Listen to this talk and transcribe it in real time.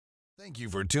Thank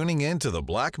you for tuning in to the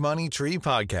Black Money Tree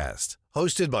Podcast,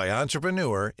 hosted by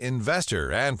entrepreneur,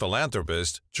 investor, and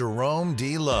philanthropist Jerome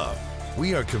D. Love.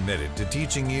 We are committed to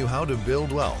teaching you how to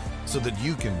build wealth so that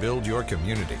you can build your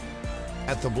community.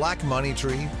 At the Black Money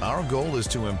Tree, our goal is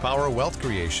to empower wealth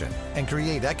creation and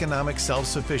create economic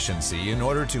self-sufficiency in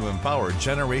order to empower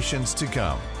generations to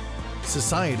come.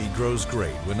 Society grows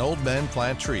great when old men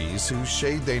plant trees whose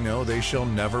shade they know they shall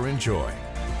never enjoy.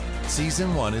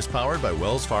 Season 1 is powered by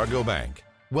Wells Fargo Bank.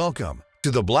 Welcome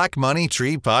to the Black Money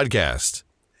Tree Podcast.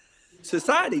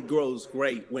 Society grows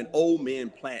great when old men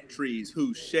plant trees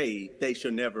whose shade they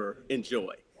shall never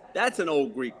enjoy. That's an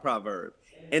old Greek proverb.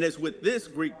 And it's with this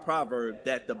Greek proverb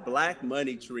that the Black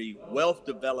Money Tree wealth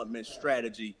development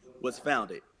strategy was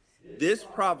founded. This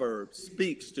proverb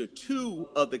speaks to two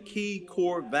of the key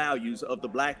core values of the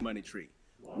Black Money Tree.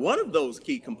 One of those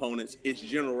key components is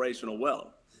generational wealth.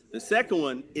 The second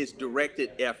one is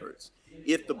directed efforts.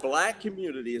 If the Black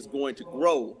community is going to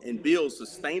grow and build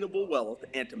sustainable wealth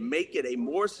and to make it a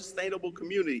more sustainable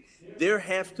community, there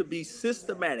have to be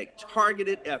systematic,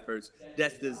 targeted efforts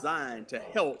that's designed to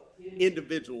help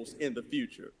individuals in the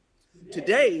future.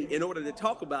 Today, in order to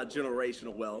talk about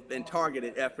generational wealth and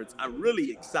targeted efforts, I'm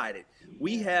really excited.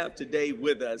 We have today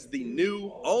with us the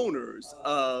new owners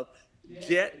of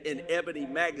JET and EBONY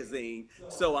magazine.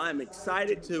 So I'm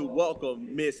excited to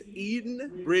welcome Miss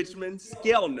Eden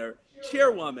Bridgeman-Sklenar,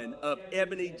 chairwoman of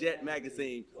EBONY JET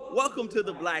magazine. Welcome to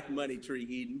the Black Money Tree,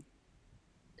 Eden.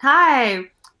 Hi,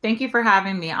 thank you for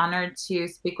having me. Honored to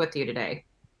speak with you today.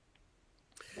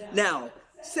 Now,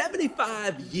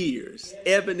 75 years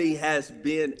EBONY has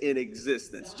been in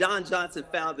existence. John Johnson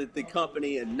founded the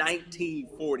company in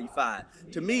 1945.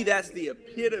 To me, that's the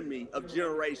epitome of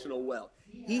generational wealth.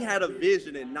 He had a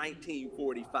vision in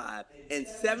 1945, and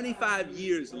 75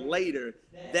 years later,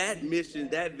 that mission,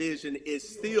 that vision is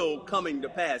still coming to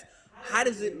pass. How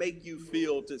does it make you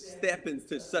feel to step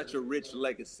into such a rich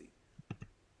legacy?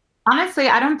 Honestly,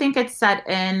 I don't think it's set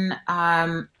in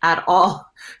at all,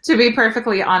 to be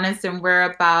perfectly honest. And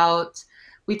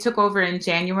we took over in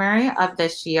January of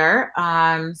this year.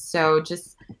 So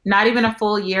just not even a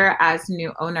full year as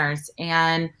new owners.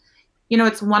 And you know,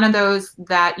 it's one of those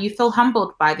that you feel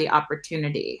humbled by the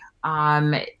opportunity.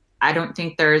 I don't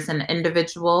think there's an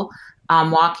individual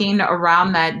walking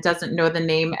around that doesn't know the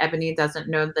name EBONY, doesn't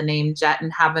know the name JET,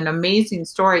 and have an amazing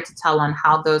story to tell on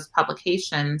how those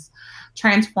publications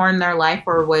transformed their life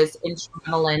or was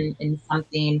instrumental in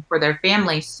something for their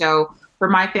family. So for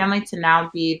my family to now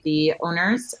be the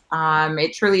owners,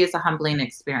 it truly is a humbling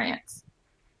experience.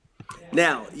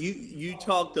 Now, you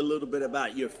talked a little bit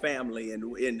about your family and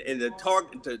the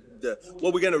target.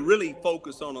 What we're going to really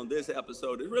focus on this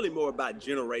episode is really more about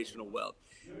generational wealth.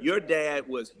 Your dad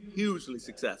was hugely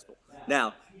successful.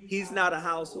 Now, he's not a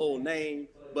household name,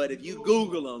 but if you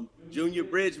Google him, Junior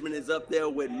Brigeman is up there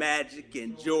with Magic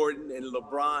and Jordan and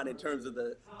LeBron in terms of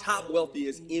the top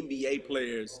wealthiest NBA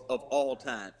players of all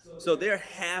time. So there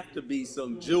have to be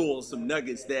some jewels, some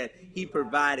nuggets that he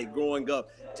provided growing up.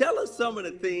 Tell us some of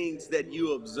the things that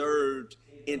you observed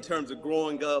in terms of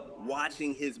growing up,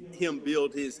 watching him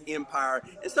build his empire,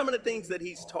 and some of the things that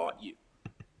he's taught you.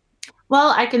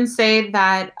 Well, I can say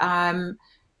that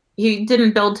he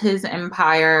didn't build his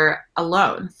empire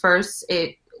alone. First,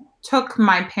 it took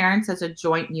my parents as a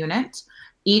joint unit.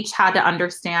 Each had to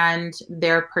understand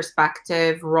their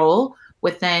perspective role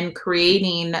within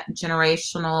creating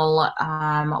generational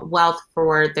wealth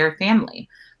for their family.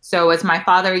 So as my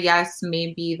father, yes,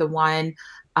 may be the one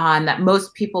that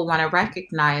most people want to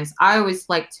recognize, I always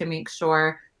like to make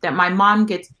sure that my mom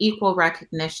gets equal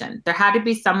recognition. There had to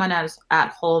be someone else at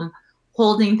home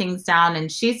holding things down,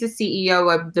 and she's the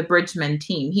CEO of the Bridgeman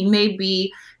team. He may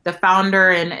be the founder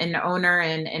and owner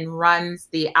and runs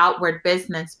the outward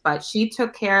business, but she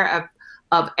took care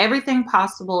of everything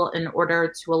possible in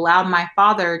order to allow my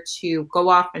father to go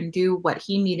off and do what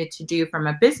he needed to do from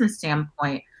a business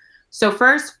standpoint. So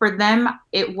first, for them,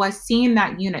 it was seeing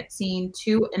that unit, seeing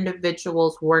two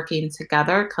individuals working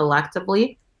together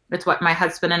collectively. It's what my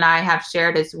husband and I have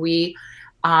shared as we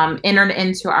entered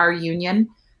into our union.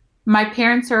 My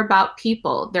parents are about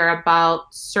people. They're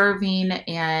about serving,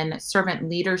 and servant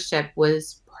leadership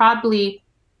was probably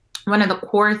one of the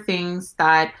core things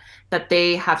that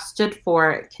they have stood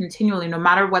for continually. No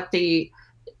matter what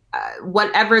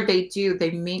whatever they do,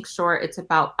 they make sure it's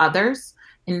about others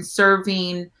and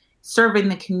serving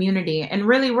the community. And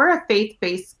really, we're a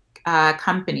faith-based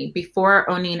company. Before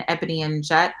owning EBONY and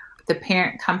JET, the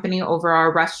parent company over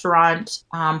our restaurant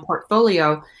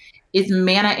portfolio is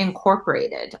Manna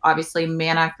Incorporated. Obviously,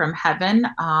 manna from heaven.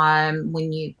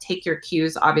 When you take your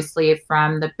cues, obviously,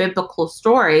 from the biblical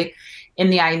story, in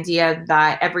the idea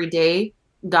that every day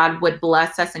God would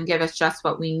bless us and give us just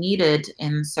what we needed.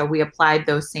 And so we applied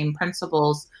those same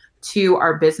principles to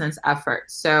our business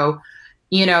efforts. So,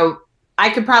 you know, I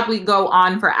could probably go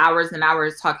on for hours and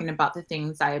hours talking about the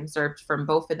things I observed from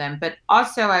both of them. But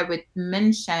also I would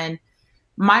mention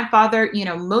my father, you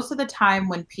know, most of the time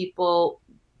when people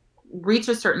reach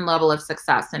a certain level of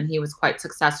success, and he was quite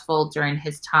successful during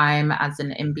his time as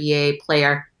an NBA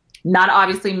player, not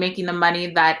obviously making the money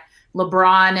that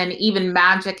LeBron and even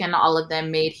Magic and all of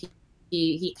them made.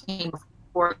 He came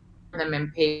before them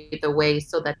and paved the way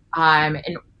so that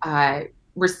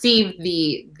received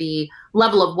the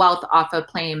level of wealth off of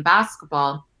playing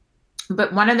basketball.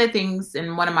 But one of the things,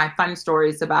 and one of my fun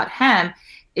stories about him,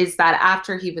 is that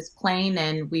after he was playing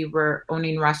and we were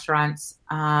owning restaurants,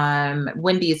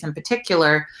 Wendy's in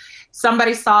particular,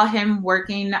 somebody saw him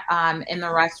working in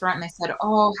the restaurant, and they said,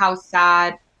 "Oh, how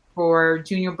sad for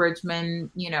Junior Brigeman,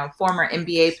 you know, former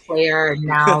NBA player, and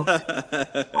now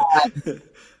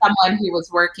someone who was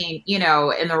working, you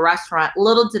know, in the restaurant."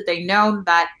 Little did they know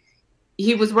that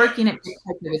he was working it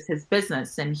because it was his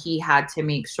business, and he had to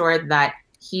make sure that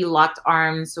he locked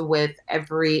arms with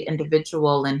every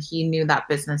individual, and he knew that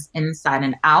business inside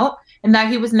and out, and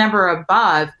that he was never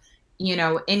above, you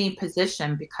know, any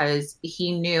position, because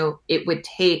he knew it would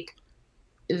take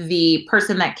the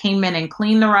person that came in and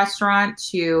cleaned the restaurant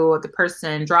to the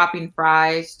person dropping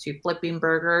fries to flipping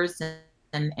burgers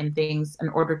and things in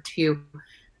order to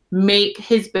make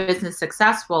his business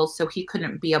successful. So he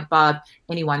couldn't be above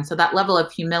anyone. So that level of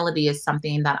humility is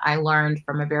something that I learned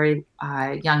from a very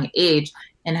young age,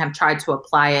 and have tried to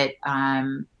apply it,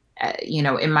 you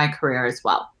know, in my career as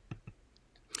well.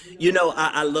 You know,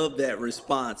 I love that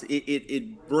response.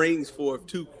 It brings forth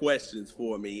two questions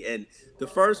for me, and the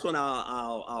first one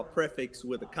I'll prefix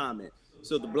with a comment.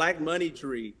 So the Black Money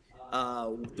Tree,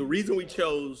 the reason we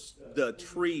chose the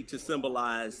tree to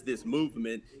symbolize this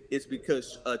movement is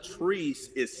because a tree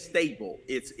is stable.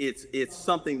 It's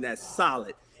something that's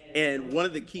solid. And one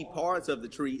of the key parts of the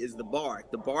tree is the bark.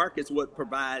 The bark is what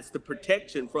provides the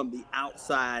protection from the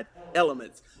outside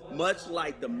elements, much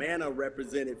like the manna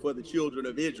represented for the children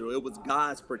of Israel. It was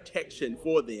God's protection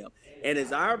for them. And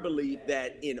it's our belief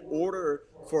that in order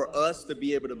for us to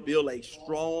be able to build a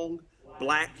strong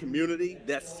Black community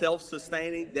that's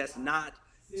self-sustaining, that's not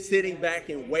sitting back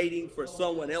and waiting for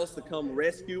someone else to come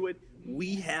rescue it,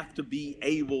 we have to be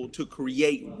able to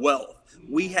create wealth.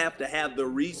 We have to have the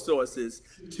resources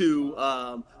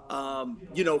to,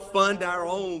 you know, fund our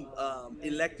own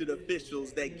elected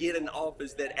officials that get in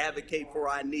office that advocate for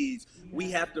our needs. We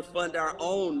have to fund our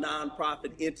own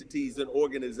nonprofit entities and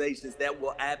organizations that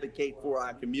will advocate for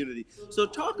our community. So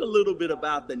talk a little bit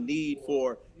about the need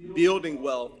for building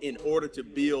wealth in order to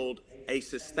build a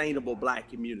sustainable Black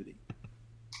community.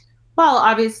 Well,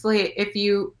 obviously, if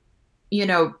you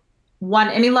know,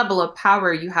 want any level of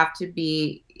power, you have to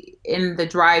be in the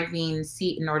driving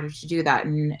seat in order to do that.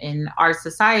 And in our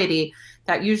society,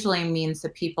 that usually means the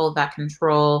people that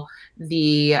control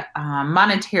the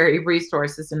monetary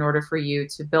resources in order for you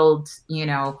to build, you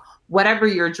know, whatever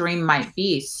your dream might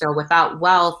be. So without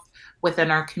wealth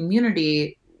within our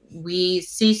community, we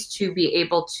cease to be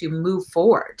able to move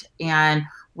forward. And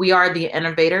we are the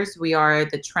innovators, we are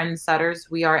the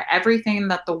trendsetters, we are everything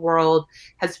that the world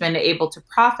has been able to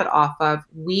profit off of.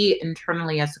 We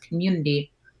internally as a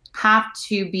community have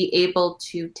to be able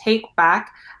to take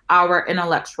back our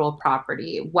intellectual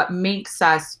property, what makes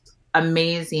us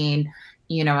amazing,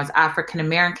 you know, as African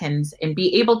Americans, and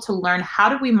be able to learn, how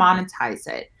do we monetize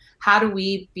it? How do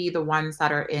we be the ones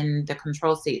that are in the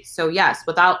control seat? So yes,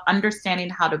 without understanding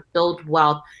how to build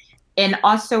wealth, and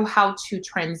also how to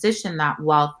transition that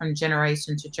wealth from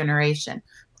generation to generation.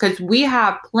 Because we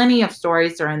have plenty of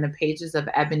stories that are in the pages of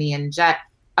EBONY and JET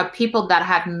of people that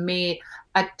have made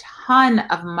a ton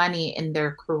of money in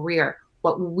their career.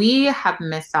 What we have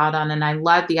missed out on, and I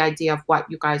love the idea of what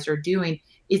you guys are doing,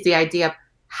 is the idea of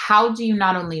how do you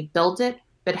not only build it,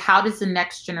 but how does the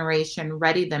next generation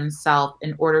ready themselves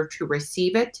in order to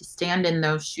receive it, to stand in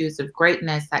those shoes of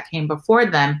greatness that came before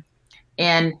them,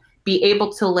 and be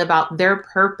able to live out their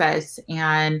purpose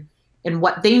and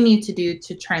what they need to do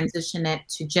to transition it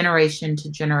to generation to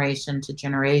generation to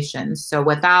generation. So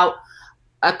without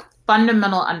a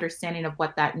fundamental understanding of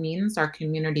what that means, our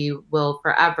community will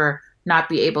forever not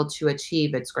be able to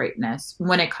achieve its greatness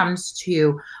when it comes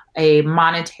to a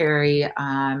monetary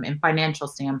and financial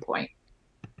standpoint.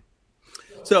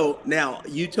 So now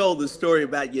you told the story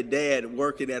about your dad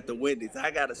working at the Wendy's. I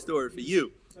got a story for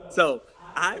you. So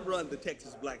I run the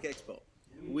Texas Black Expo.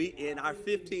 we in our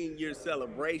 15-year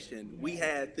celebration, we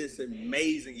had this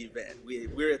amazing event.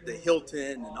 We're at the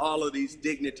Hilton and all of these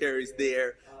dignitaries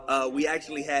there. We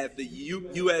actually had the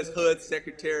U.S. HUD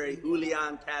Secretary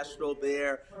Julian Castro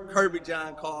there, Kirby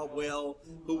John Caldwell,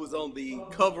 who was on the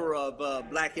cover of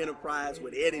Black Enterprise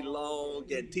with Eddie Long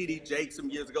and T.D. Jakes some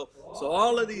years ago. So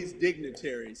all of these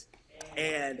dignitaries,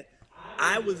 and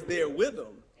I was there with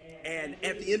them. And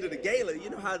at the end of the gala,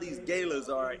 you know how these galas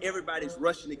are, everybody's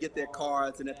rushing to get their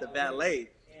cards and at the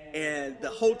valet. And the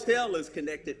hotel is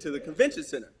connected to the convention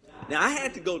center. Now, I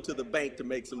had to go to the bank to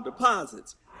make some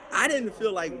deposits. I didn't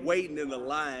feel like waiting in the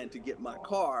line to get my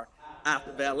car out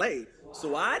the valet.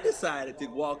 So I decided to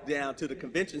walk down to the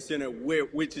convention center,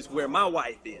 which is where my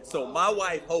wife is. So my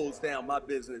wife holds down my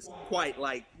business quite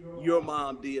like your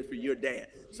mom did for your dad.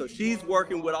 So she's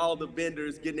working with all the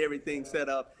vendors, getting everything set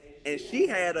up. And she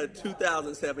had a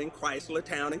 2007 Chrysler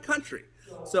Town and Country.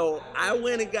 So I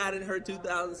went and got in her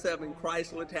 2007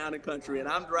 Chrysler Town and Country, and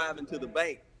I'm driving to the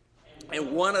bank.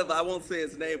 And one of, I won't say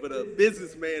his name, but a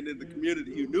businessman in the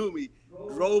community who knew me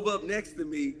drove up next to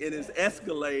me in his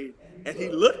Escalade, and he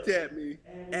looked at me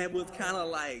and was kind of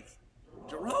like,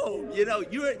 Jerome, you know,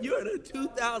 you're in a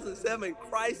 2007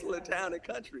 Chrysler Town and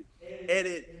Country. And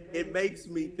it makes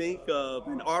me think of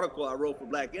an article I wrote for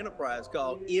Black Enterprise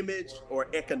called Image or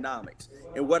Economics.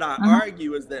 And what I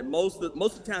argue is that most of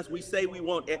the times we say we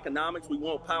want economics, we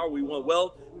want power, we want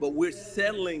wealth, but we're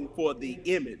settling for the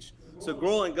image. So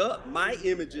growing up, my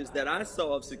images that I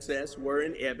saw of success were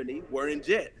in Ebony, were in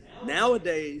Jet.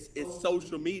 Nowadays, it's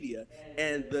social media.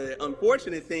 And the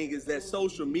unfortunate thing is that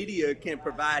social media can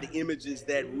provide images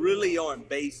that really aren't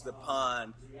based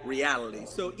upon reality.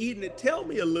 So Eden, tell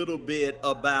me a little bit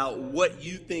about what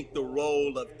you think the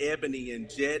role of Ebony and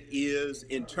Jet is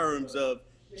in terms of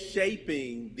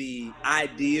shaping the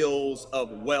ideals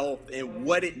of wealth and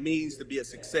what it means to be a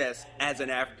success as an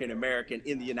African American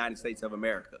in the United States of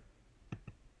America.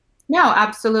 No,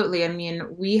 absolutely. I mean,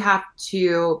 we have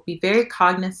to be very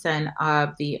cognizant of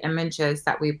the images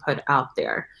that we put out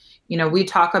there. You know, we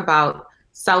talk about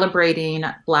celebrating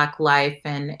Black life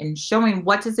and showing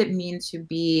what does it mean to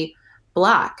be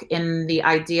Black, in the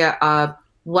idea of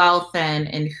wealth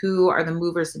and who are the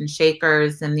movers and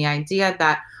shakers, and the idea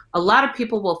that a lot of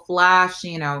people will flash,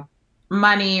 you know,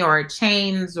 money or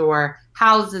chains or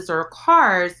houses or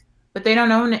cars, but they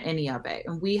don't own any of it.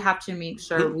 And we have to make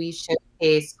sure we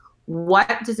showcase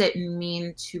what does it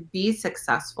mean to be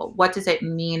successful? What does it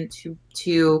mean to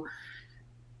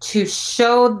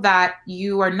show that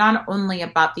you are not only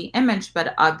about the image,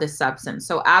 but of the substance?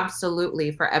 So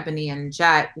absolutely, for Ebony and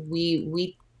Jet,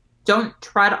 we don't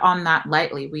tread on that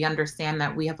lightly. We understand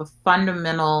that we have a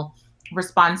fundamental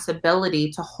responsibility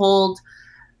to hold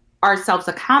ourselves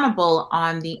accountable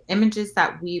on the images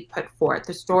that we put forth,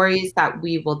 the stories that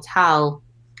we will tell,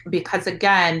 because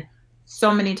again,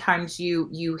 so many times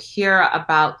you hear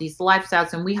about these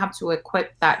lifestyles, and we have to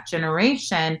equip that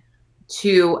generation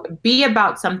to be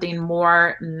about something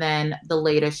more than the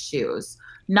latest shoes.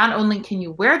 Not only can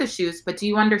you wear the shoes, but do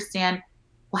you understand,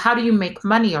 well, how do you make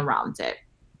money around it?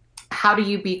 How do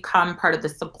you become part of the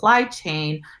supply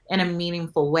chain in a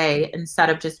meaningful way instead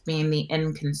of just being the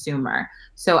end consumer?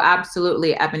 So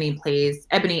absolutely, Ebony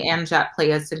and Jet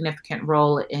play a significant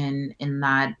role in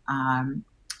that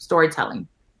storytelling.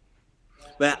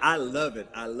 Man, I love it.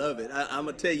 I love it. I'm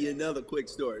going to tell you another quick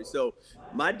story. So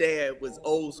my dad was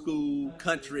old school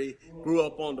country, grew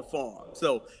up on the farm.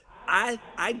 So I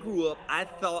grew up, I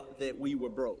thought that we were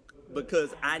broke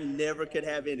because I never could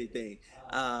have anything.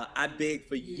 I begged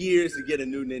for years to get a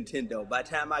new Nintendo. By the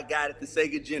time I got it, the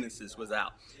Sega Genesis was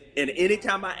out. And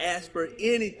anytime I asked for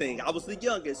anything, I was the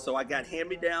youngest, so I got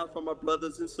hand-me-downs from my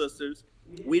brothers and sisters.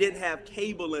 We didn't have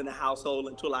cable in the household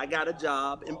until I got a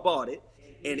job and bought it.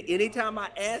 And anytime I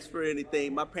asked for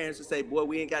anything, my parents would say, boy,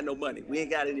 we ain't got no money. We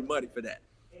ain't got any money for that.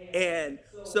 And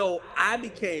so I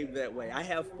became that way. I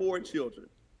have 4 children.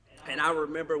 And I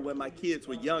remember when my kids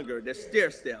were younger, they're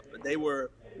stair-step. They were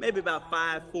maybe about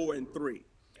 5, 4, and 3.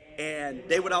 And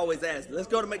they would always ask, let's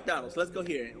go to McDonald's. Let's go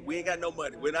here. We ain't got no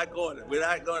money. We're not going. We're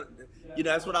not going. You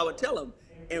know, that's what I would tell them.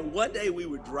 And one day we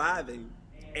were driving,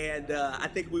 and I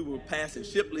think we were passing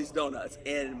Shipley's Donuts.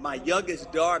 And my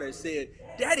youngest daughter said,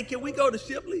 Daddy, can we go to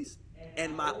Shipley's?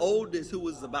 And my oldest, who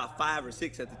was about 5 or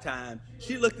 6 at the time,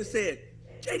 she looked and said,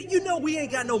 JD, you know we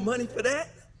ain't got no money for that.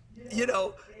 You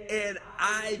know, and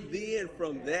I then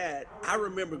from that, I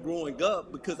remember growing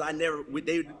up because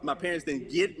my parents didn't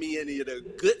get me any of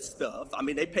the good stuff. I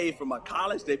mean, they paid for my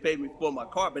college, they paid me for my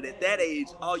car, but at that age,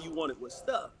 all you wanted was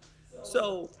stuff.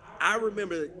 So I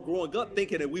remember growing up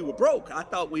thinking that we were broke. I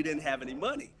thought we didn't have any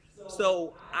money.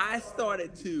 So I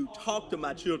started to talk to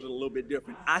my children a little bit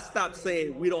different. I stopped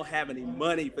saying we don't have any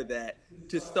money for that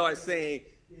to start saying,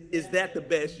 is that the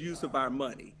best use of our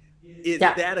money? Is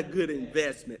Yeah. that a good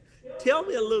investment? Tell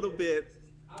me a little bit.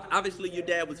 Obviously, your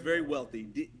dad was very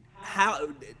wealthy. How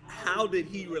did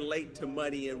he relate to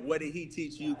money, and what did he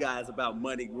teach you guys about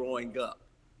money growing up?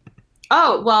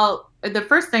 Oh, well, the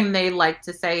first thing they like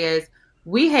to say is,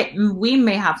 we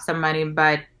may have some money,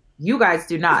 but you guys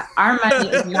do not. Our money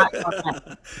is not your money.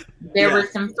 There Yeah. were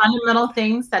some fundamental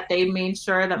things that they made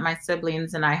sure that my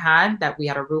siblings and I had, that we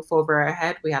had a roof over our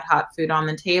head, we had hot food on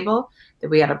the table, that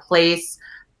we had a place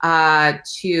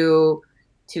to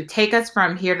take us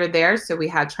from here to there. So we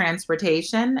had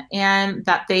transportation, and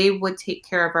that they would take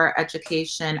care of our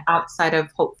education outside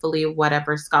of hopefully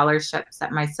whatever scholarships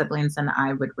that my siblings and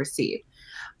I would receive.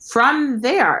 From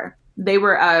there, they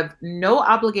were of no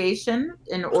obligation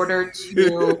in order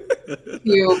to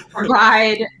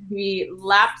provide the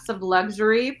lapse of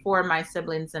luxury for my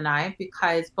siblings and I,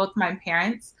 because both my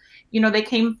parents, they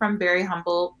came from very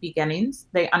humble beginnings.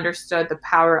 They understood the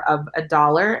power of a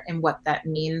dollar and what that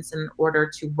means in order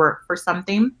to work for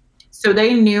something. So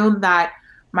they knew that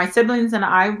my siblings and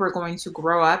I were going to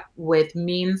grow up with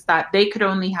means that they could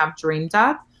only have dreamed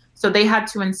of. So they had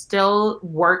to instill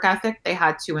work ethic. They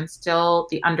had to instill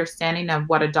the understanding of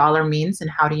what a dollar means and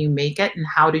how do you make it, and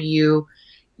how do you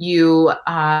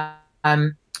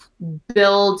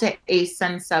build a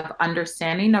sense of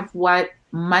understanding of what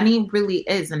money really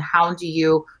is, and how do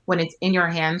you, when it's in your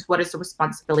hands, what is the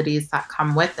responsibilities that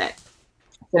come with it.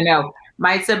 So no,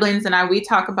 my siblings and I, we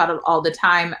talk about it all the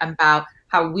time about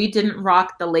how we didn't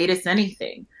rock the latest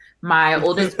anything. My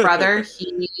oldest brother,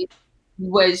 he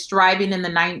was driving in the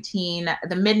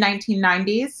mid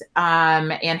 1990s,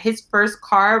 and his first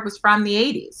car was from the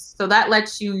 80s. So that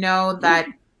lets you know that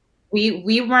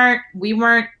we weren't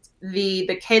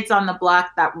the kids on the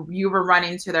block that you were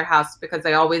running to their house because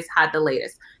they always had the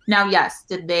latest. Now, yes,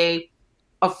 did they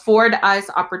afford us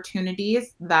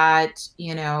opportunities that,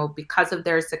 because of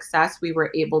their success, we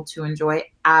were able to enjoy?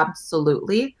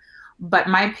 Absolutely. But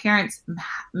my parents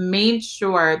made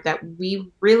sure that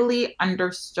we really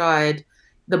understood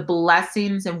the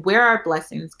blessings and where our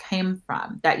blessings came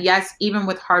from. That yes, even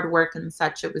with hard work and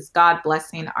such, it was God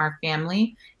blessing our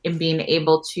family and being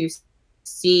able to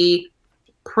see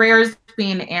prayers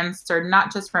being answered,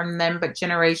 not just from them, but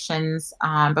generations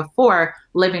before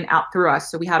living out through us.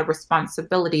 So we had a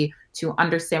responsibility to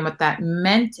understand what that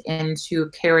meant and to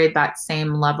carry that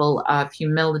same level of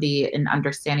humility and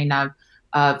understanding of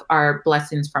our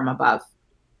blessings from above.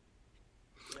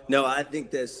 No, I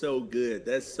think that's so good.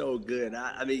 That's so good.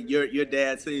 I mean, your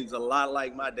dad seems a lot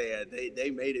like my dad. They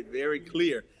made it very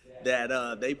clear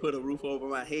that they put a roof over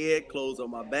my head, clothes on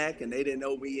my back, and they didn't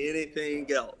owe me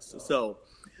anything else. So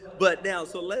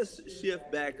let's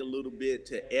shift back a little bit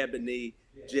to EBONY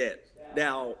JET.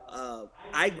 Now,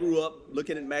 I grew up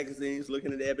looking at magazines,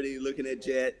 looking at EBONY, looking at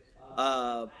JET.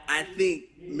 I think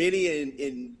many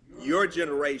in your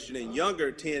generation and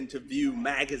younger tend to view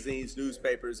magazines,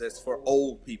 newspapers as for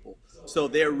old people. So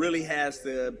there really has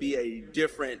to be a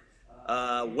different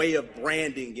way of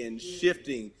branding and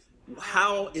shifting.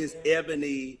 How is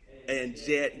EBONY and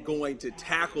JET going to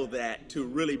tackle that to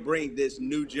really bring this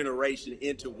new generation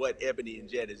into what EBONY and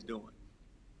JET is doing?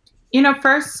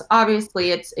 First,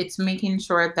 obviously, it's making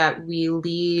sure that we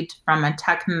lead from a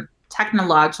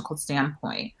technological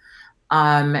standpoint.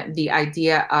 The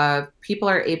idea of people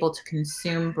are able to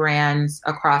consume brands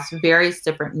across various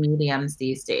different mediums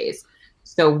these days.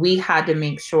 So we had to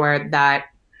make sure that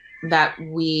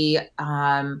we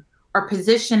are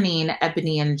positioning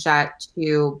EBONY and JET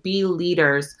to be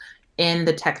leaders in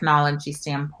the technology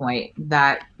standpoint,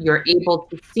 that you're able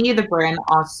to see the brand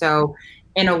also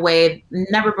in a way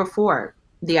never before.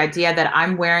 The idea that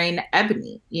I'm wearing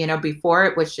EBONY, before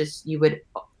it was just you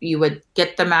would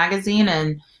get the magazine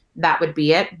and that would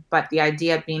be it. But the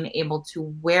idea of being able to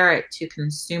wear it, to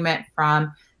consume it,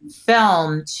 from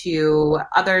film to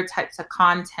other types of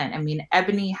content. I mean,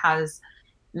 EBONY has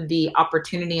the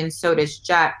opportunity, and so does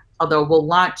JET, although we'll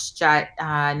launch JET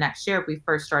next year. We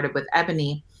first started with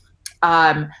EBONY.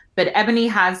 But EBONY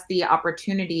has the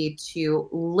opportunity to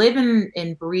live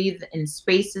and breathe in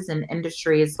spaces and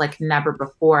industries like never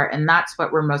before. And that's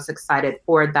what we're most excited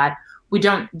for, that we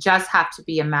don't just have to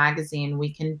be a magazine.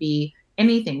 We can be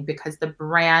anything because the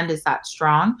brand is that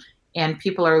strong and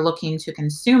people are looking to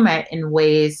consume it in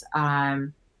ways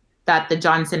that the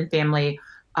Johnson family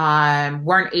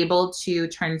weren't able to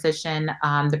transition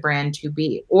the brand to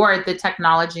be, or the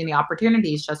technology and the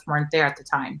opportunities just weren't there at the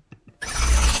time.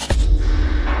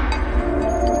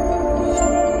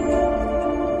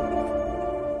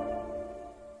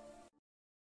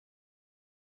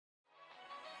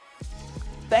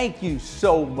 Thank you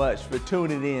so much for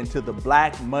tuning in to the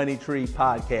Black Money Tree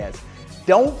podcast.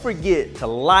 Don't forget to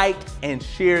like and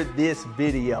share this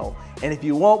video. And if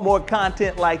you want more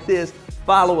content like this,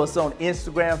 follow us on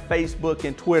Instagram, Facebook,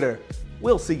 and Twitter.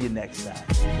 We'll see you next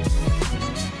time.